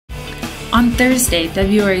On Thursday,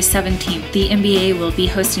 February 17th, the NBA will be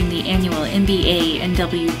hosting the annual NBA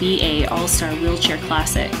NWBA All-Star Wheelchair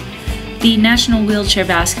Classic. The National Wheelchair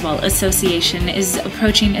Basketball Association is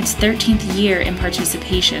approaching its 13th year in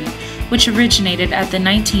participation, which originated at the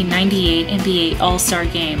 1998 NBA All-Star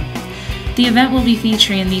Game. The event will be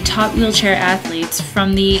featuring the top wheelchair athletes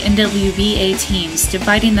from the NWBA teams,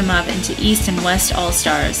 dividing them up into East and West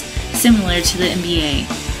All-Stars, similar to the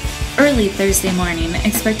NBA. Early Thursday morning,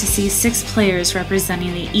 expect to see 6 players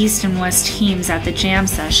representing the East and West teams at the jam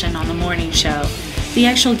session on the morning show. The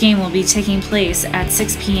actual game will be taking place at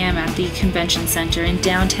 6 p.m. at the Convention Center in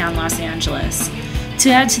downtown Los Angeles.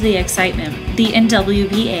 To add to the excitement, the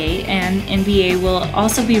NWBA and NBA will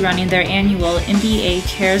also be running their annual NBA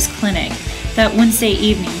Cares Clinic that Wednesday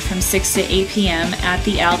evening from 6 to 8 p.m. at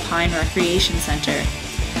the Alpine Recreation Center.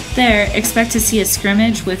 There, expect to see a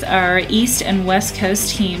scrimmage with our East and West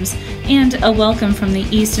Coast teams and a welcome from the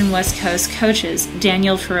East and West Coast coaches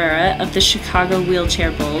Daniel Ferreira of the Chicago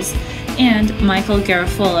Wheelchair Bulls and Michael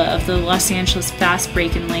Garafola of the Los Angeles Fast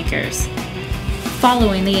Breakin' Lakers.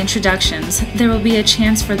 Following the introductions, there will be a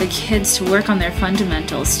chance for the kids to work on their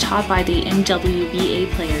fundamentals taught by the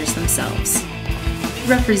NWBA players themselves.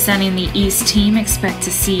 Representing the East team, expect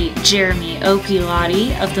to see Jeremy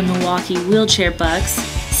Opilati of the Milwaukee Wheelchair Bucks,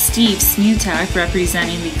 Steve Smutak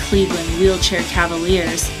representing the Cleveland Wheelchair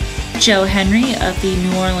Cavaliers, Joe Henry of the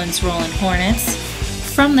New Orleans Rollin' Hornets.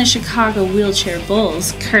 From the Chicago Wheelchair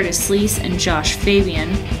Bulls, Curtis Lease and Josh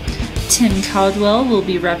Fabian. Tim Caldwell will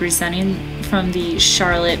be representing from the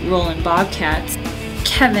Charlotte Rollin' Bobcats,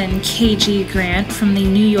 Kevin K.G. Grant from the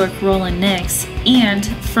New York Rollin' Knicks, and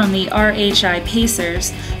from the RHI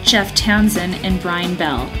Pacers, Jeff Townsend and Brian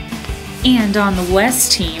Bell. And on the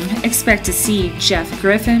West team, expect to see Jeff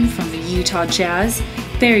Griffin from the Utah Jazz,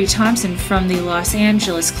 Barry Thompson from the Los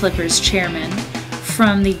Angeles Clippers chairman,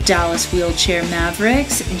 from the Dallas Wheelchair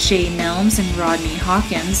Mavericks, Jay Nelms and Rodney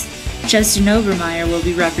Hawkins. Justin Obermeyer will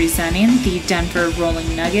be representing the Denver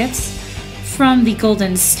Rolling Nuggets. From the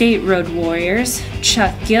Golden State Road Warriors,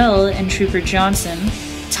 Chuck Gill and Trooper Johnson.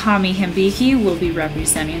 Tommy Hambiki will be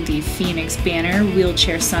representing the Phoenix Banner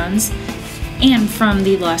Wheelchair Suns. And from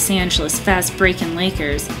the Los Angeles Fast Breakin'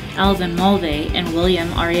 Lakers, Alvin Mulvey and William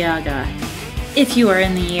Arriaga. If you are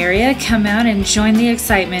in the area, come out and join the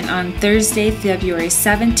excitement on Thursday, February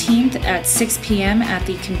 17th at 6 p.m. at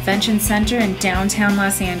the Convention Center in downtown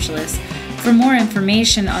Los Angeles. For more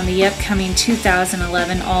information on the upcoming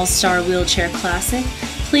 2011 All-Star Wheelchair Classic,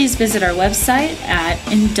 please visit our website at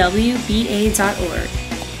nwba.org.